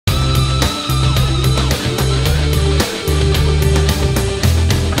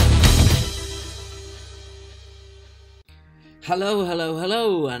Hello, hello,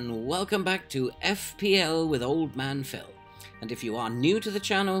 hello, and welcome back to FPL with Old Man Phil. And if you are new to the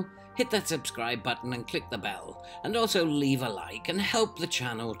channel, hit that subscribe button and click the bell, and also leave a like and help the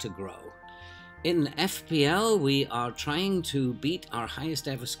channel to grow. In FPL, we are trying to beat our highest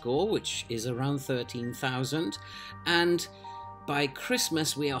ever score, which is around 13,000, and by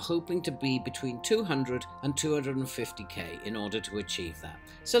Christmas we are hoping to be between 200 and 250k in order to achieve that.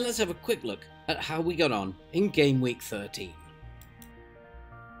 So let's have a quick look at how we got on in game week 13.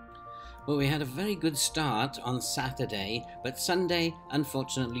 Well, we had a very good start on Saturday, but Sunday,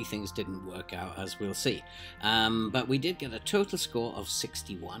 unfortunately, things didn't work out, as we'll see. But we did get a total score of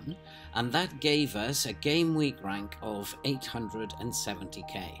 61, and that gave us a game week rank of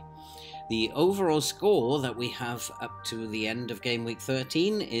 870k. The overall score that we have up to the end of game week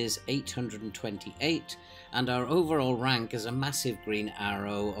 13 is 828, and our overall rank is a massive green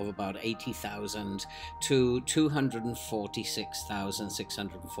arrow of about 80,000 to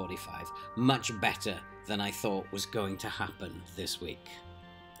 246,645. Much better than I thought was going to happen this week.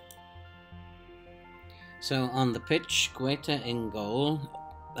 So on the pitch, Guetta in goal,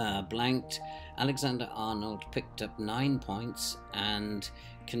 blanked. Alexander-Arnold picked up 9 points, and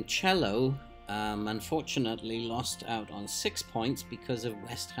Cancelo unfortunately lost out on 6 points because of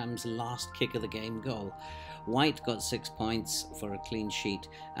West Ham's last kick of the game goal. White got 6 points for a clean sheet,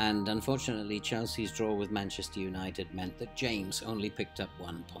 and unfortunately Chelsea's draw with Manchester United meant that James only picked up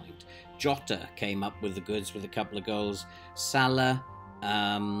 1 point. Jota came up with the goods with a couple of goals. Salah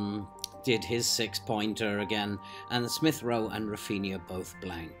did his 6-pointer again, and Smith Rowe and Rafinha both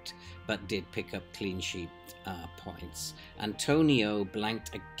blanked, but did pick up clean sheet points. Antonio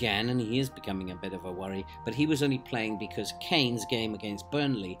blanked again, and he is becoming a bit of a worry, but he was only playing because Kane's game against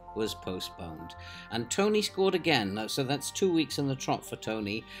Burnley was postponed. And Tony scored again, so that's 2 weeks in the trot for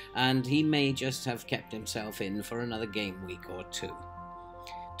Tony, and he may just have kept himself in for another game week or two.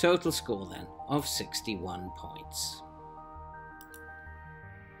 Total score then of 61 points.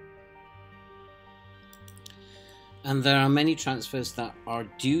 And there are many transfers that are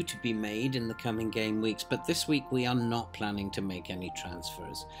due to be made in the coming game weeks, but this week we are not planning to make any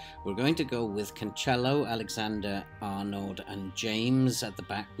transfers. We're going to go with Cancelo, Alexander-Arnold and James at the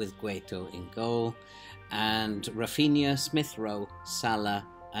back with Gueto in goal, and Rafinha, Smith Rowe, Salah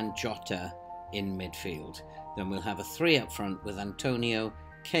and Jota in midfield. Then we'll have a 3 up front with Antonio,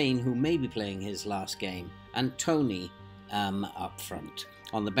 Kane, who may be playing his last game, and Tony up front.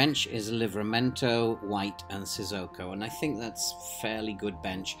 On the bench is Livramento, White and Sissoko, and I think that's fairly good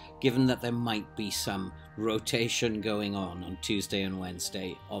bench, given that there might be some rotation going on Tuesday and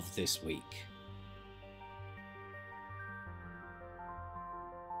Wednesday of this week.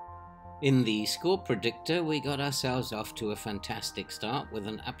 In the score predictor, we got ourselves off to a fantastic start with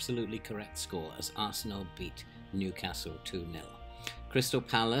an absolutely correct score as Arsenal beat Newcastle 2-0. Crystal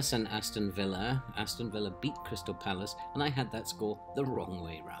Palace and Aston Villa. Aston Villa beat Crystal Palace, and I had that score the wrong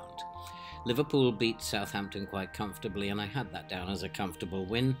way round. Liverpool beat Southampton quite comfortably, and I had that down as a comfortable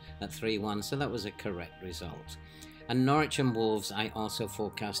win at 3-1, so that was a correct result. And Norwich and Wolves I also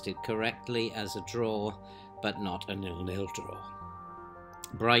forecasted correctly as a draw, but not a 0-0 draw.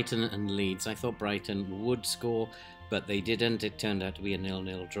 Brighton and Leeds, I thought Brighton would score, but they didn't. It turned out to be a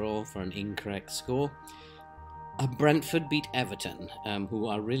 0-0 draw for an incorrect score. Brentford beat Everton, who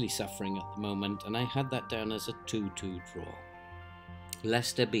are really suffering at the moment, and I had that down as a 2-2 draw.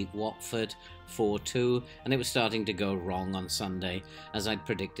 Leicester beat Watford 4-2, and it was starting to go wrong on Sunday, as I'd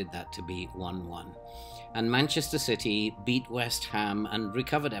predicted that to be 1-1. And Manchester City beat West Ham and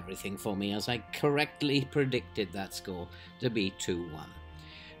recovered everything for me, as I correctly predicted that score to be 2-1.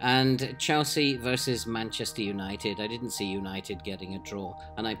 And Chelsea versus Manchester United, I didn't see United getting a draw,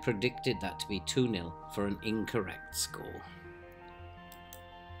 and I predicted that to be 2-0 for an incorrect score.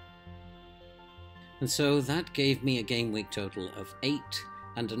 And so that gave me a game week total of 8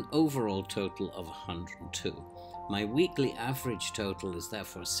 and an overall total of 102. My weekly average total is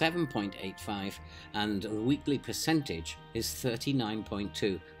therefore 7.85, and the weekly percentage is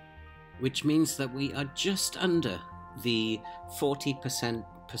 39.2, which means that we are just under the 40%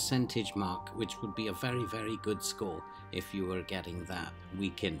 percentage mark, which would be a very, very good score if you were getting that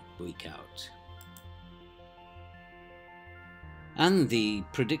week in, week out. And the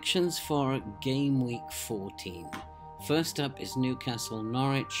predictions for game week 14. First up is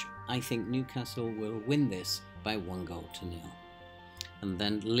Newcastle-Norwich. I think Newcastle will win this by 1-0. And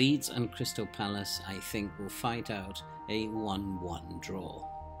then Leeds and Crystal Palace, I think, will fight out a 1-1 draw.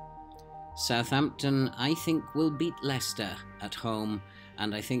 Southampton, I think, will beat Leicester at home,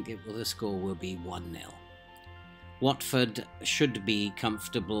 and I think the score will be 1-0. Watford should be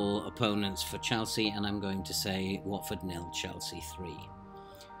comfortable opponents for Chelsea, and I'm going to say Watford 0, Chelsea 3.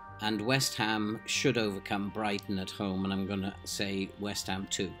 And West Ham should overcome Brighton at home, and I'm going to say West Ham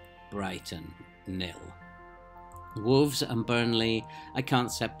 2, Brighton 0. Wolves and Burnley, I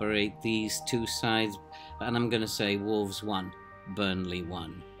can't separate these two sides, and I'm going to say Wolves 1, Burnley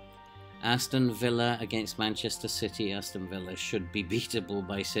 1. Aston Villa against Manchester City. Aston Villa should be beatable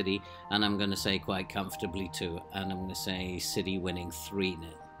by City, and I'm going to say quite comfortably too, and I'm going to say City winning 3-0.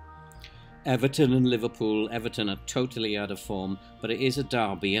 Everton and Liverpool. Everton are totally out of form, but it is a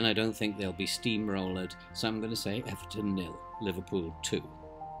derby, and I don't think they'll be steamrollered, so I'm going to say Everton 0, Liverpool 2.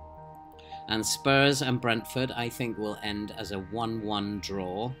 And Spurs and Brentford, I think, will end as a 1-1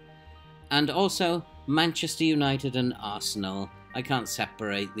 draw. And also Manchester United and Arsenal. I can't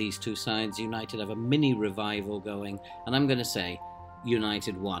separate these two sides. United have a mini revival going, and I'm going to say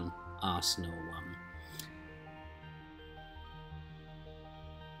United 1, Arsenal 1.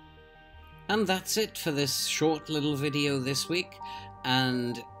 And that's it for this short little video this week.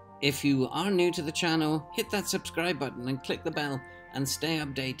 And if you are new to the channel, hit that subscribe button and click the bell and stay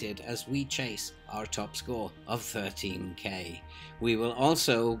updated as we chase our top score of 13k. We will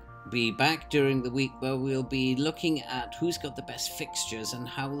also be back during the week where we'll be looking at who's got the best fixtures and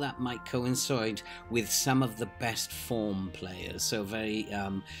how that might coincide with some of the best form players. So very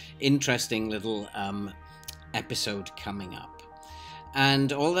interesting little episode coming up.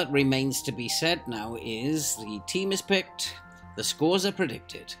 And all that remains to be said now is the team is picked, the scores are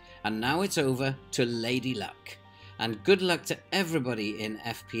predicted, and now it's over to Lady Luck. And good luck to everybody in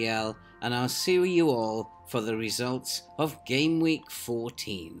FPL, and I'll see you all for the results of Game Week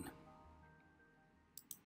 14.